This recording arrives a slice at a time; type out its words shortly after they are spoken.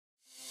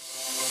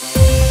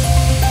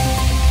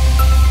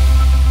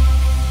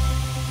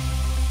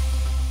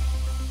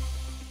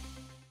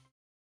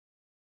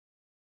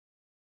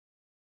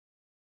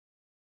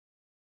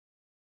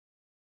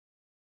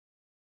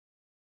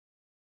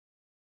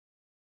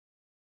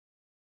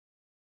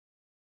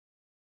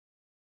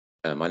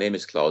My name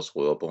is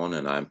Roehrborn,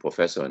 and I'm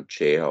professor and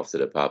chair of the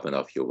Department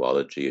of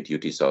Urology at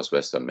UT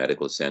Southwestern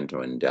Medical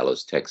Center in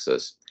Dallas,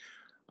 Texas.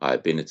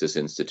 I've been at this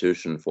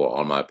institution for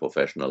all my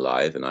professional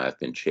life, and I have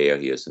been chair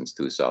here since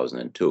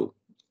 2002.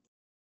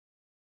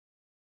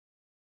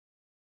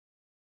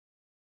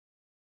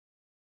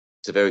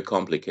 It's a very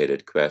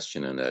complicated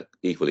question and an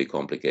equally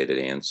complicated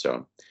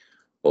answer.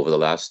 Over the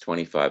last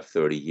 25,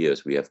 30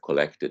 years, we have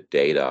collected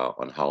data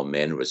on how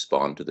men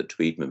respond to the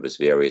treatment with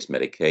various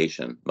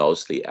medication,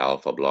 mostly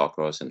alpha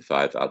blockers and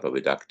 5-alpha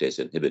reductase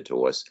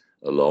inhibitors,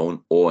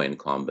 alone or in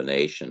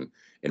combination,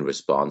 in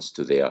response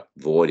to their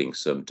voiding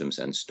symptoms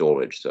and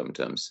storage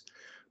symptoms.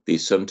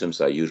 These symptoms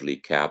are usually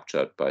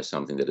captured by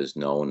something that is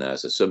known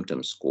as a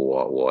symptom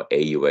score or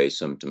AUA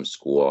symptom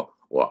score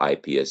or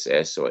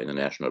IPSS or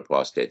International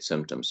Prostate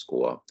Symptom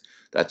Score.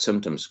 That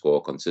symptom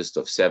score consists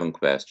of 7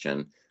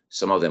 questions.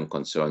 Some of them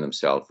concern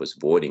themselves with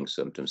voiding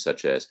symptoms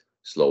such as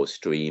slow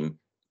stream,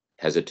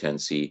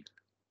 hesitancy,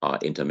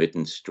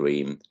 intermittent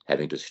stream,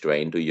 having to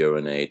strain to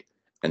urinate,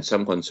 and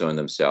some concern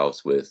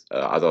themselves with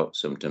other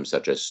symptoms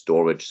such as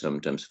storage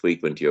symptoms,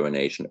 frequent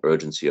urination,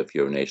 urgency of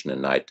urination,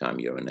 and nighttime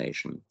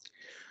urination.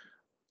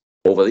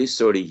 Over these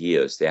 30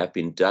 years, there have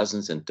been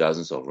dozens and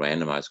dozens of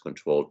randomized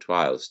controlled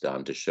trials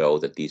done to show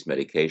that these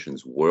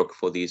medications work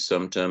for these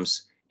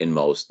symptoms in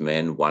most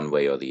men one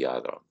way or the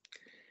other.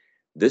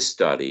 This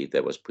study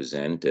that was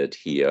presented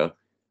here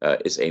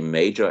is a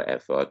major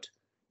effort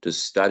to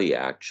study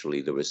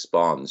actually the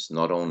response,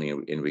 not only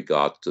in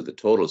regards to the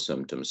total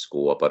symptom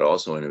score, but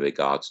also in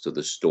regards to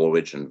the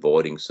storage and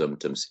voiding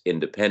symptoms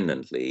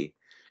independently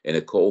in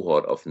a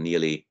cohort of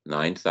nearly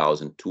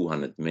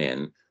 9,200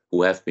 men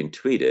who have been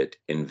treated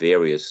in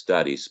various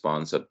studies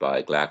sponsored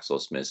by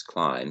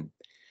GlaxoSmithKline,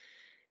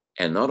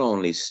 and not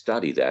only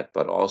study that,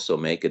 but also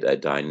make it a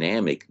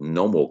dynamic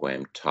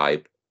nomogram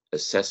type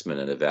assessment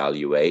and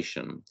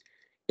evaluation.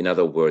 In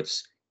other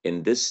words,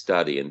 in this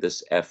study, in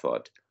this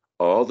effort,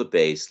 all the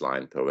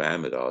baseline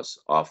parameters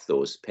of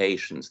those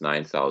patients,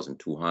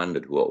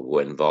 9,200 who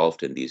were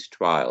involved in these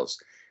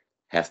trials,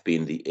 have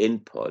been the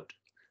input.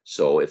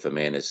 So if a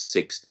man is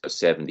 60 or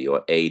 70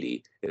 or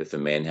 80, if a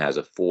man has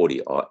a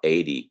 40 or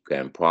 80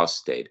 gram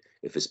prostate,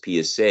 if his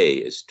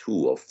PSA is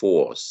 2 or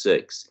 4 or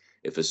 6,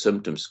 if his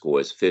symptom score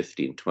is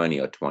 15, 20,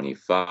 or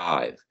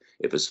 25,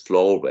 if his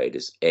flow rate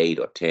is 8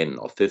 or 10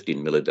 or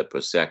 15 milliliter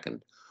per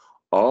second,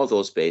 all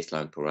those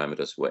baseline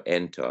parameters were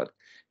entered,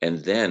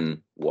 and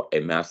then a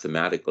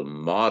mathematical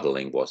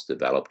modeling was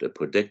developed, a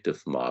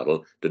predictive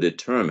model, to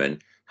determine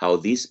how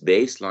these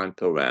baseline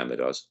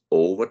parameters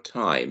over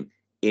time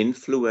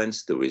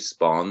influence the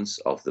response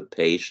of the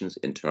patients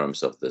in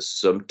terms of the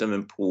symptom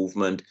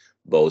improvement,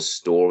 both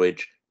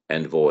storage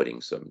and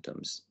voiding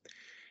symptoms.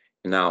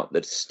 Now,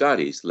 the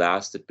studies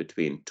lasted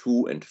between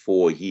 2 and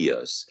 4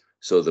 years,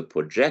 so the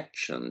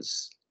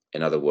projections,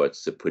 in other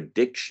words, the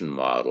prediction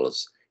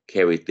models,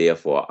 carried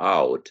therefore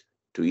out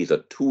to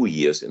either 2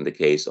 years in the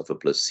case of a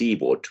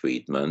placebo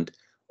treatment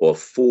or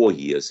 4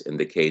 years in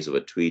the case of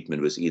a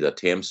treatment with either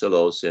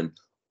tamsulosin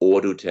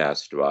or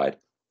dutasteride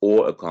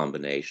or a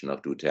combination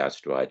of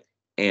dutasteride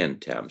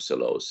and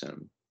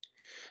tamsulosin.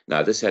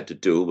 Now, this had to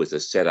do with the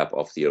setup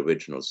of the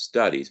original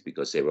studies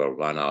because they were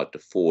run out to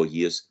 4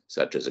 years,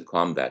 such as a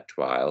combat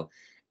trial,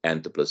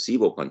 and the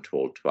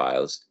placebo-controlled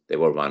trials, they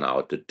were run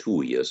out to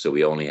 2 years. So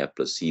we only have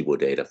placebo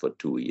data for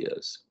 2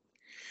 years.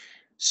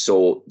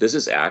 So this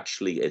is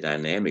actually a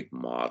dynamic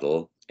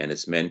model, and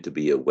it's meant to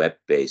be a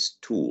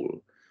web-based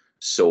tool.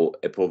 So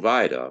a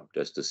provider,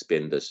 just to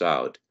spin this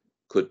out,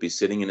 could be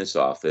sitting in his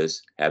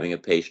office, having a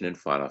patient in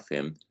front of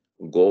him,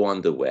 go on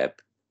the web,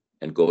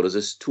 and go to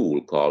this tool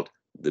called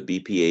the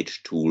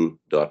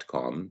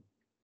bphtool.com,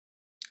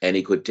 and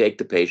he could take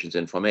the patient's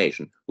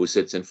information who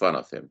sits in front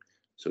of him.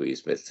 So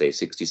he's, let's say,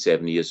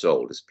 67 years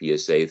old, his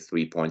PSA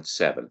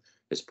 3.7,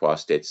 his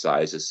prostate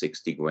size is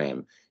 60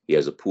 grams, he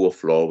has a poor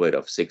flow rate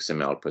of 6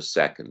 ml per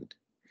second.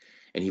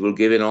 And he will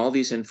give in all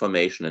these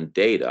information and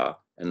data,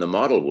 and the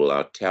model will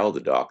now tell the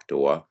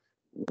doctor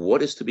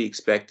what is to be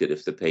expected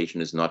if the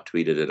patient is not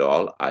treated at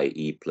all,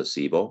 i.e.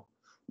 placebo,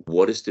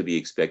 what is to be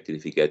expected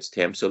if he gets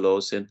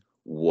tamsulosin,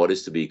 what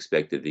is to be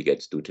expected if he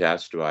gets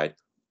dutasteride,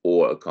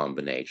 or a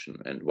combination.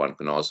 And one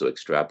can also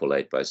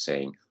extrapolate by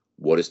saying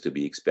what is to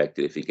be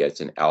expected if he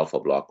gets an alpha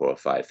blocker or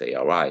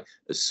 5-ARI,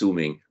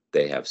 assuming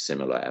they have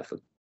similar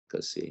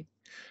efficacy.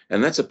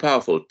 And that's a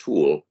powerful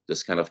tool,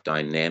 this kind of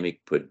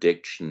dynamic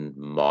prediction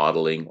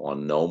modeling or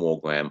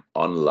nomogram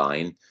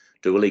online,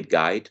 to really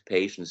guide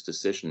patients'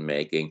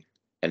 decision-making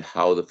and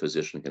how the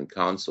physician can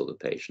counsel the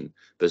patient.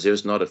 Because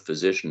there's not a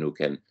physician who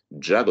can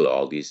juggle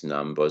all these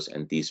numbers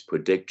and these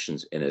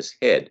predictions in his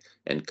head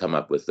and come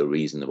up with a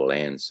reasonable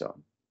answer.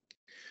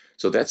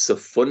 So that's the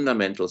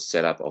fundamental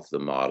setup of the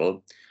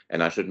model.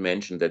 And I should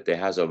mention that there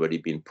has already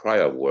been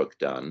prior work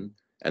done,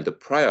 and the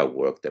prior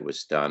work that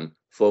was done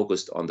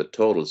focused on the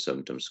total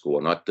symptom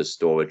score, not the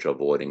storage or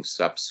voiding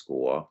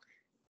subscore.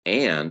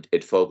 And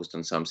it focused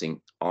on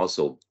something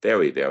also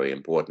very, very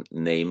important,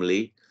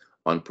 namely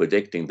on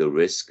predicting the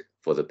risk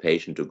for the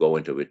patient to go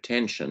into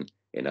retention,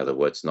 in other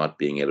words, not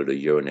being able to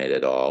urinate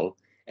at all,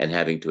 and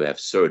having to have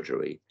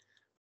surgery.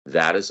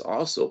 That is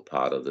also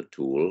part of the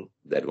tool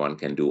that one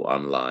can do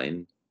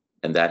online,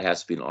 and that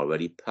has been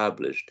already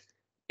published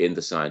in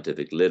the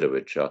scientific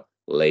literature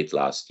late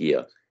last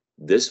year.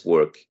 This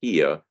work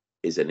here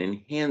is an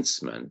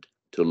enhancement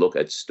to look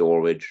at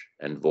storage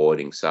and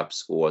voiding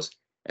subscores,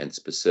 and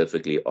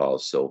specifically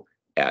also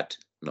at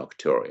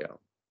nocturia.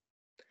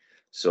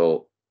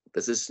 So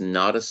this is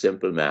not a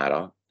simple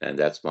matter, and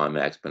that's why my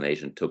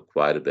explanation took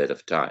quite a bit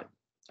of time.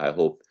 I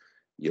hope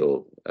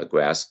you'll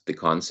grasp the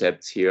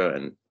concepts here,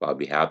 and I'll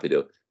be happy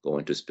to go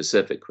into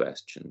specific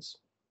questions.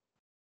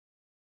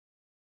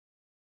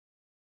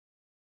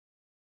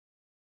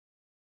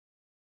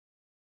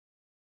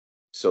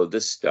 So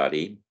this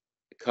study,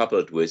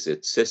 coupled with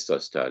its sister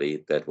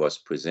study that was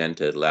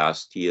presented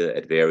last year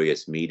at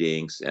various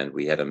meetings, and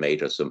we had a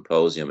major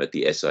symposium at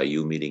the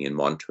SIU meeting in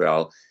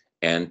Montreal,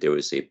 and there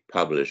is a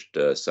published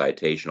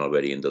citation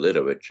already in the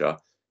literature,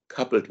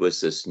 coupled with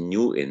this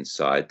new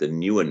insight, the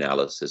new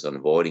analysis on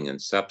voiding and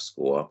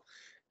subscore,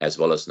 as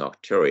well as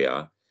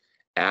nocturia,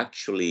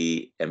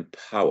 actually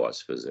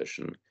empowers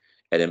physicians.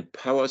 It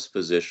empowers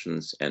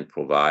physicians and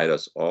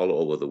providers all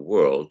over the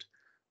world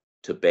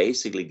to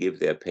basically give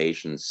their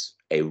patients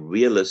a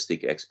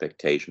realistic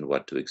expectation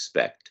what to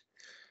expect.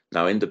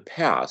 Now, in the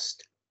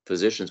past,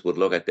 physicians would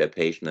look at their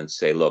patient and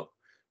say, look,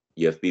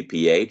 you have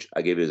BPH,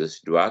 I give you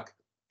this drug,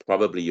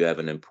 probably you have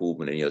an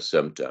improvement in your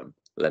symptom.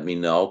 Let me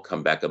know,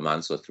 come back a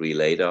month or 3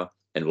 later,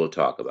 and we'll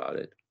talk about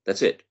it.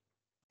 That's it.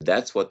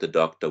 That's what the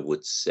doctor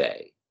would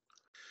say.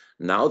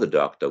 Now the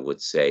doctor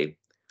would say,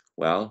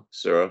 well,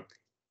 sir,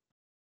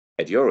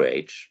 at your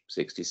age,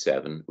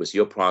 67, with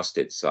your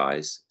prostate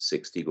size,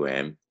 60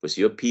 gram, with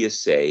your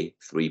PSA,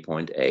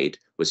 3.8,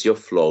 with your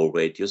flow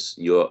rate,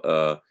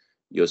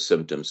 your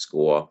symptom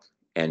score,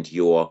 and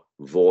your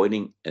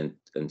voiding and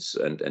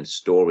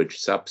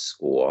storage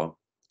subscore,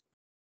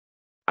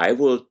 I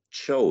will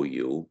show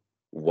you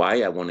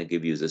why I want to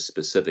give you this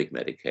specific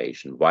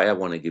medication, why I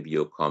want to give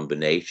you a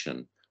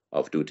combination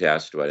of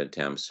dutasteride and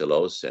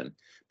tamsulosin.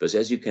 Because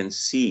as you can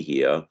see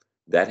here,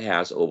 that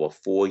has over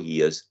 4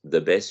 years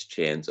the best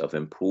chance of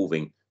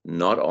improving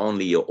not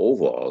only your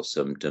overall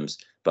symptoms,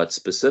 but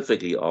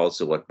specifically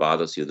also what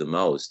bothers you the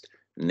most,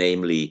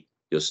 namely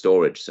your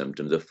storage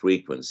symptoms, the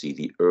frequency,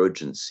 the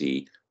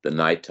urgency, the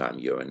nighttime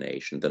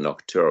urination, the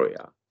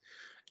nocturia.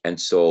 And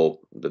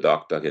so the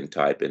doctor can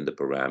type in the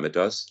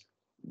parameters,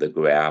 the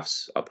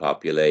graphs are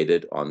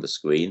populated on the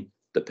screen,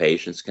 the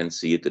patients can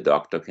see it, the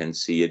doctor can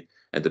see it,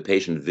 and the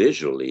patient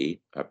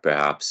visually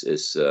perhaps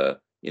is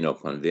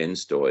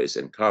convinced or is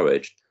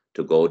encouraged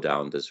to go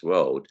down this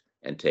road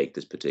and take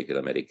this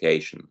particular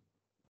medication.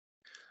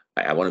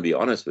 I want to be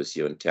honest with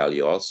you and tell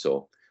you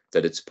also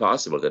that it's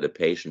possible that a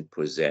patient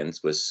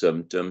presents with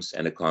symptoms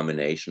and a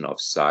combination of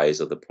size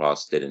of the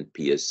prostate and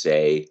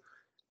PSA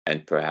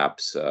and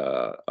perhaps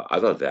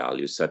other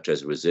values such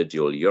as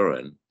residual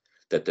urine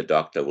that the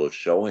doctor will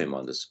show him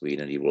on the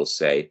screen, and he will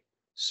say,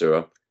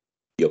 sir,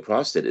 your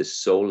prostate is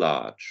so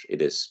large,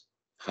 it is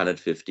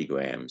 150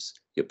 grams,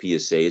 your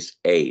PSA is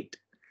 8,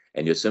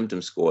 and your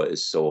symptom score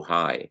is so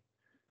high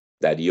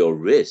that your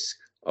risk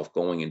of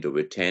going into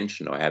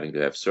retention or having to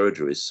have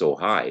surgery is so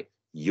high,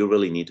 you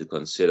really need to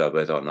consider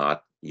whether or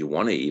not you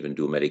want to even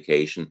do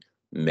medication.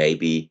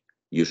 Maybe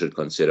you should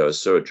consider a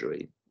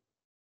surgery.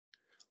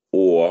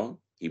 Or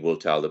he will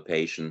tell the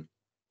patient,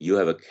 you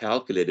have a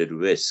calculated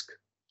risk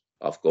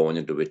of going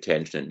into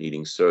retention and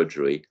needing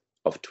surgery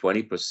of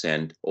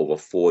 20% over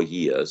 4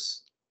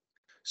 years.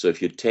 So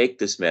if you take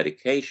this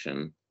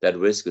medication, that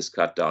risk is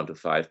cut down to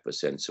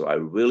 5%. So I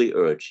really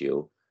urge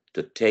you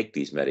to take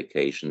these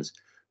medications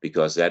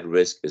because that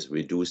risk is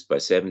reduced by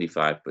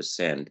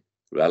 75%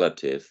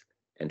 relative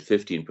and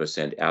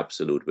 15%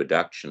 absolute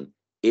reduction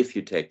if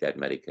you take that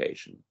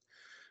medication.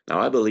 Now,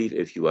 I believe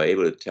if you are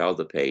able to tell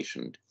the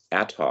patient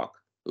ad hoc,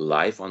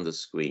 live on the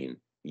screen,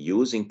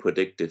 using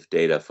predictive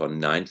data for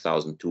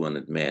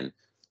 9,200 men,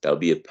 that'll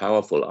be a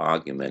powerful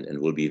argument and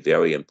will be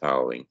very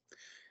empowering.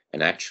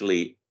 And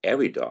actually,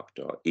 every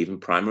doctor, even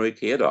primary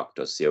care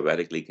doctors,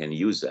 theoretically can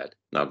use that.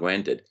 Now,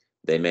 granted,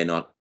 they may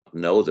not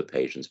know the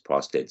patient's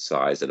prostate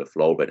size and a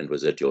flow rate and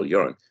residual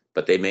urine,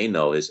 but they may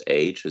know his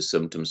age, his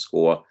symptom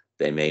score.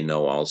 They may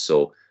know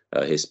also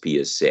his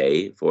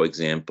PSA, for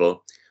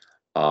example.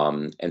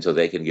 And so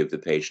they can give the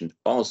patient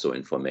also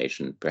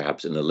information,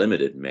 perhaps in a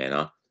limited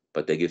manner,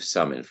 but they give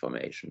some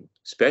information.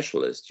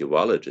 Specialists,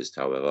 urologists,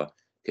 however,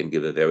 can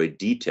give a very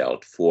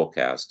detailed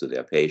forecast to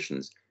their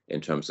patients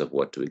in terms of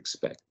what to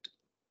expect.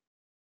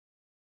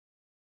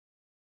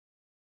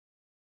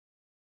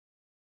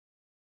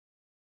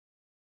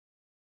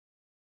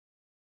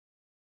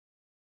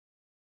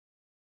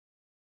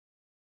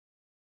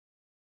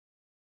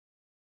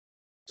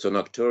 So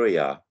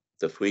nocturia,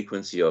 the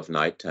frequency of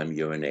nighttime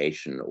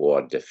urination,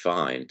 or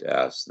defined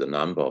as the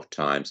number of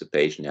times a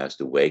patient has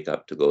to wake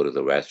up to go to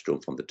the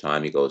restroom from the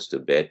time he goes to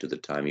bed to the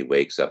time he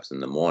wakes up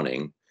in the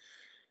morning,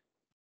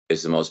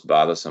 is the most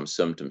bothersome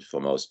symptom for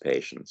most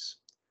patients.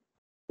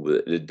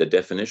 the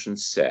definition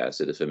says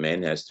that if a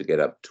man has to get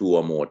up 2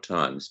 or more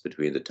times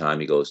between the time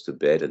he goes to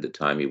bed and the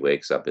time he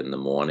wakes up in the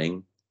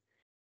morning,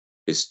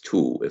 is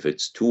 2. If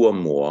it's 2 or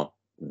more,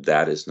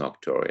 that is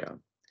nocturia.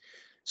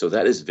 So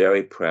that is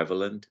very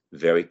prevalent,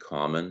 very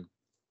common,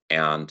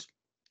 and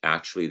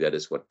actually that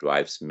is what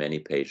drives many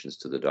patients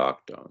to the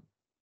doctor.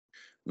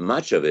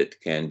 Much of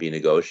it can be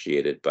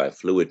negotiated by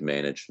fluid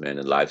management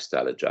and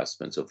lifestyle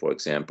adjustment. So for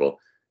example,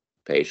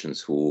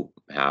 patients who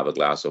have a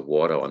glass of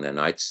water on their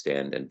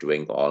nightstand and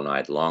drink all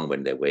night long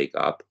when they wake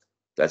up,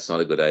 that's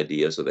not a good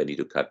idea, so they need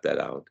to cut that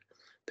out.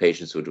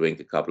 Patients who drink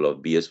a couple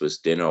of beers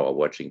with dinner or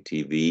watching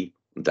TV,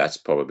 that's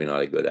probably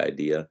not a good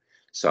idea.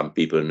 Some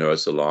people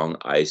nurse along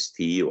iced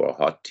tea or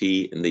hot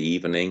tea in the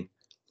evening.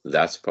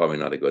 That's probably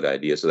not a good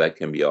idea. So that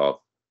can be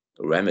all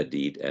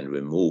remedied and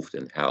removed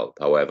and help.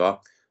 However,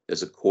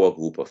 there's a core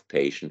group of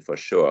patients for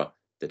sure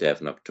that have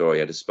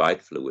nocturia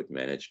despite fluid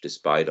management,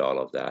 despite all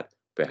of that,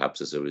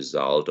 perhaps as a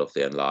result of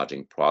their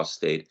enlarging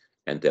prostate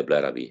and their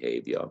bladder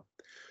behavior.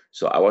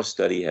 So our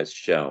study has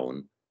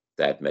shown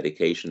that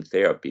medication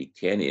therapy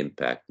can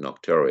impact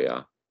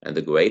nocturia, and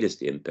the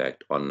greatest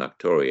impact on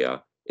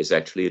nocturia is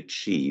actually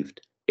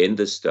achieved in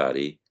the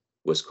study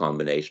with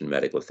combination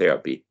medical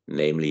therapy,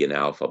 namely an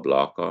alpha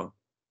blocker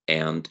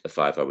and a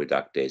 5-hour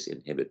reductase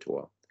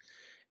inhibitor.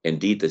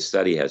 Indeed, the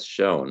study has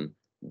shown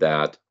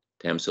that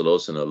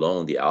tamsulosin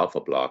alone, the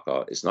alpha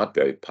blocker, is not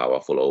very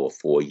powerful over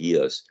 4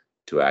 years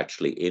to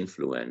actually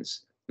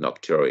influence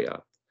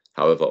nocturia.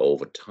 However,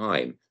 over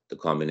time, the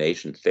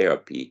combination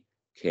therapy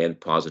can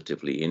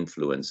positively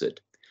influence it.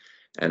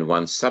 And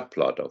one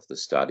subplot of the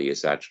study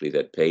is actually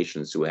that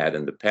patients who had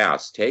in the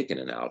past taken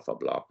an alpha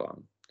blocker.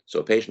 So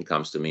a patient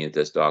comes to me and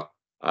says, Doc,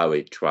 I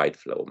already tried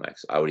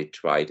Flomax, I already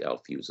tried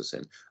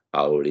alfuzosin, I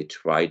already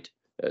tried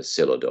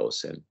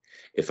silodosin.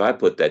 If I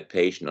put that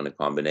patient on a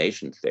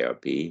combination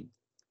therapy,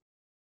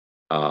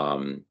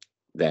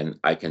 then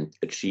I can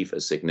achieve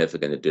a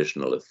significant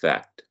additional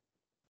effect.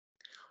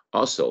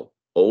 Also,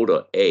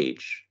 older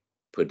age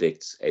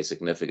predicts a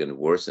significant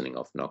worsening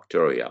of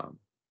nocturia.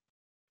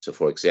 So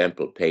for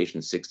example,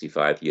 patients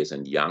 65 years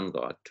and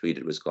younger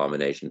treated with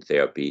combination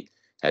therapy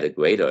had a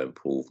greater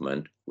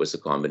improvement with the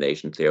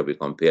combination therapy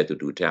compared to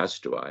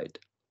dutasteride.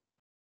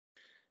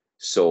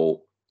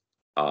 So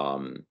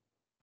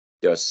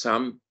there are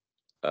some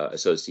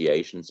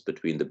associations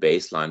between the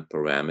baseline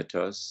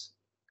parameters,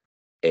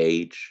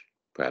 age,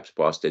 perhaps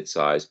prostate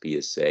size,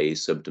 PSA,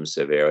 symptom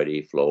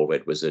severity, flow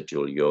rate,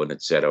 residual urine,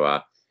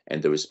 etc.,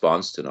 and the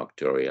response to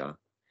nocturia.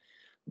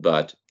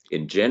 But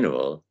in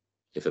general,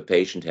 if a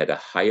patient had a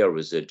higher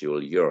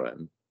residual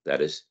urine,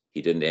 that is,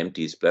 he didn't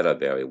empty his bladder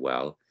very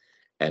well,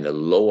 and a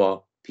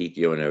lower peak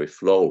urinary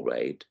flow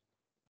rate,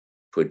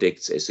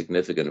 predicts a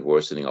significant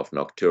worsening of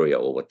nocturia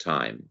over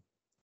time.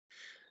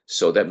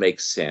 So that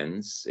makes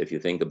sense if you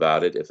think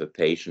about it. If a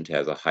patient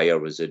has a higher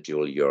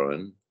residual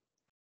urine,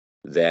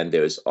 then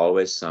there is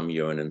always some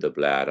urine in the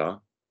bladder,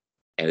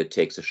 and it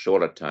takes a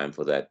shorter time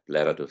for that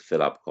bladder to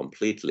fill up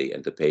completely,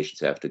 and the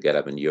patients have to get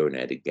up and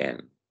urinate again.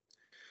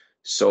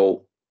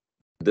 So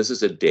this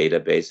is a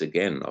database,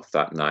 again, of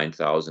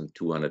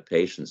 9,200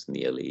 patients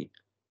nearly.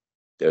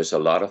 There's a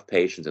lot of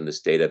patients in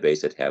this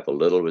database that have a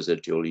little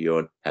residual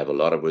urine, have a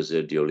lot of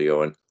residual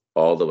urine,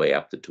 all the way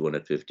up to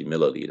 250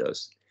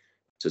 milliliters.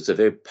 So it's a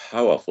very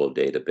powerful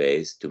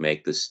database to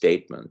make this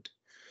statement.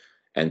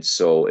 And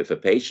so if a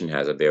patient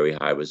has a very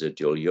high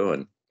residual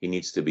urine, he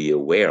needs to be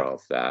aware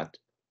of that.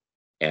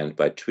 And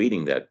by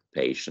treating that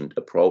patient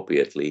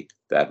appropriately,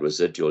 that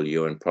residual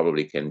urine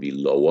probably can be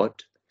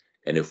lowered.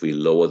 And if we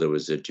lower the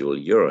residual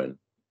urine,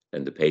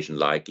 then the patient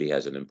likely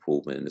has an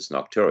improvement in his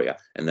nocturia.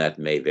 And that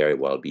may very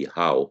well be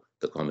how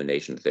the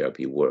combination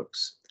therapy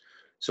works.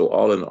 So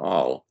all in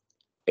all,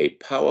 a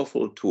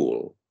powerful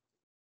tool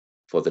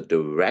for the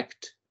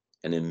direct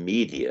and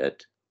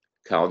immediate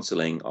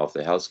counseling of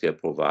the healthcare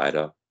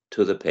provider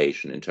to the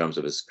patient in terms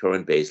of his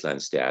current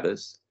baseline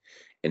status,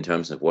 in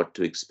terms of what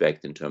to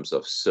expect in terms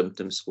of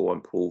symptom score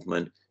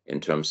improvement,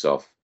 in terms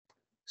of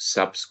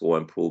sub-score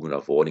improvement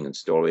of voiding and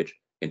storage,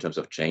 in terms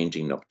of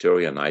changing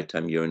nocturia,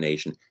 nighttime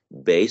urination,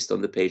 based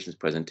on the patient's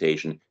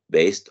presentation,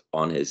 based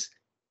on his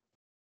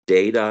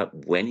data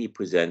when he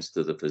presents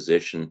to the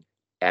physician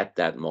at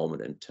that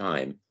moment in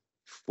time,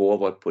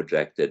 forward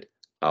projected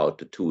out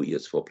to 2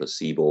 years for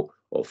placebo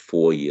or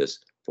 4 years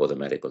for the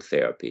medical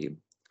therapy.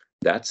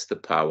 That's the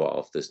power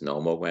of this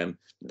nomogram.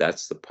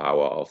 That's the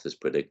power of this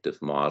predictive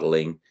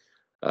modeling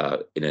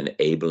in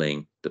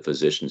enabling the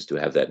physicians to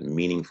have that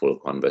meaningful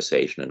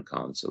conversation and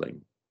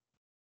counseling.